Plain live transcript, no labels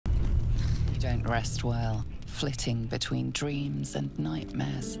don't rest well, flitting between dreams and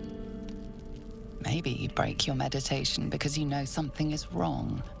nightmares. Maybe you break your meditation because you know something is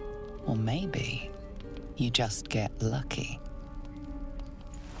wrong. Or maybe you just get lucky.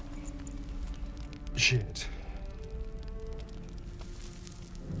 Shit.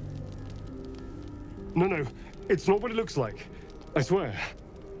 No, it's not what it looks like. I swear.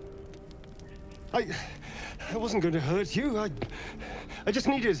 I wasn't going to hurt you. I just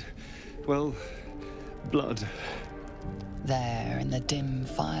needed, well, blood. There, in the dim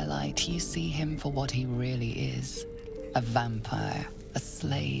firelight, you see him for what he really is. A vampire, a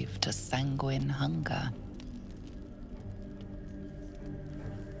slave to sanguine hunger.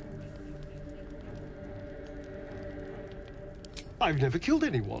 I've never killed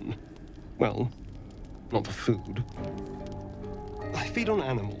anyone. Well, not for food. I feed on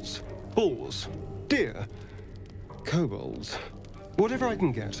animals. Boars. Deer. Kobolds. Whatever I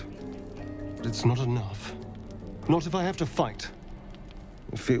can get. But it's not enough. Not if I have to fight.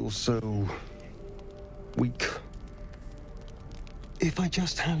 I feel so weak. If I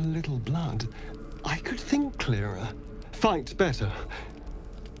just had a little blood, I could think clearer. Fight better.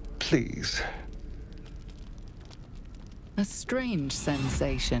 Please. A strange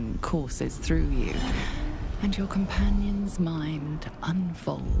sensation courses through you, and your companion's mind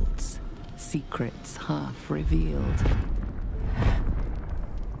unfolds, secrets half revealed.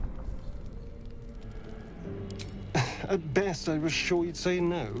 At best, I was sure you'd say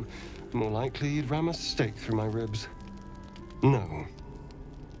no. More likely, you'd ram a stake through my ribs. No.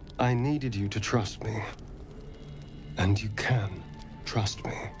 I needed you to trust me. And you can trust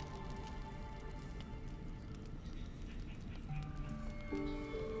me.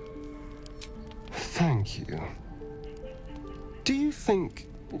 Thank you. Do you think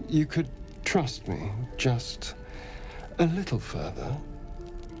you could trust me just a little further?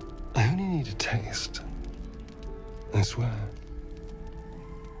 I only need a taste. I swear.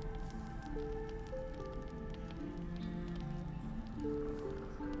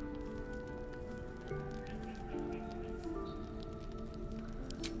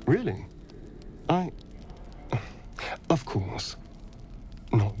 Really? Of course.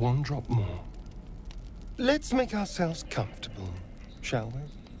 Not one drop more. Let's make ourselves comfortable, shall we?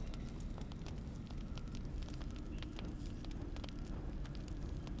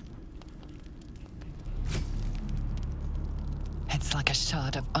 It's like a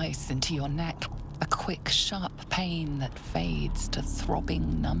shard of ice into your neck, a quick, sharp pain that fades to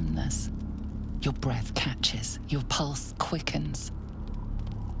throbbing numbness. Your breath catches, your pulse quickens.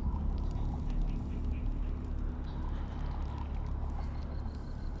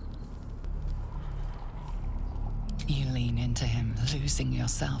 You lean into him, losing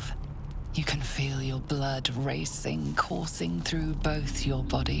yourself. You can feel your blood racing, coursing through both your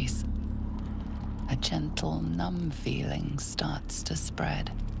bodies. A gentle, numb feeling starts to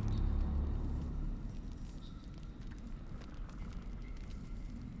spread.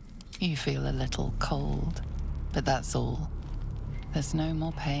 You feel a little cold, but that's all. There's no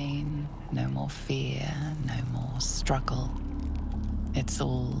more pain, no more fear, no more struggle. It's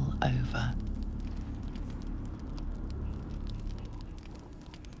all over.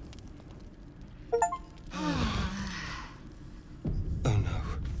 Oh no.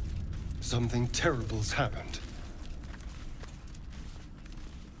 Something terrible's happened.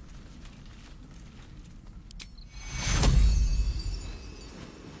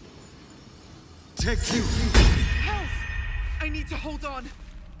 Take you! Help! I need to hold on!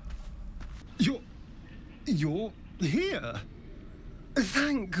 You're here?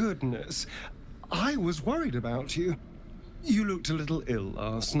 Thank goodness. I was worried about you. You looked a little ill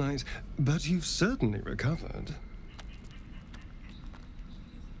last night, but you've certainly recovered.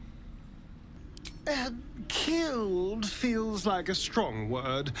 Killed feels like a strong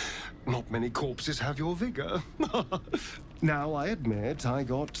word. Not many corpses have your vigor. Now, I admit I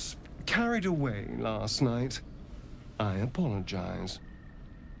got carried away last night. I apologize.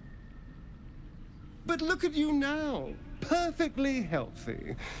 But look at you now, perfectly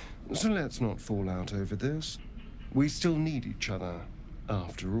healthy. So let's not fall out over this. We still need each other,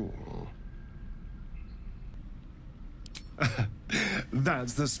 after all.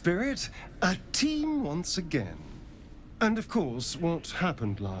 That's the spirit. A team once again. And of course, what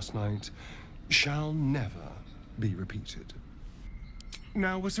happened last night shall never be repeated.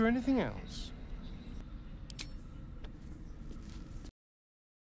 Now, was there anything else?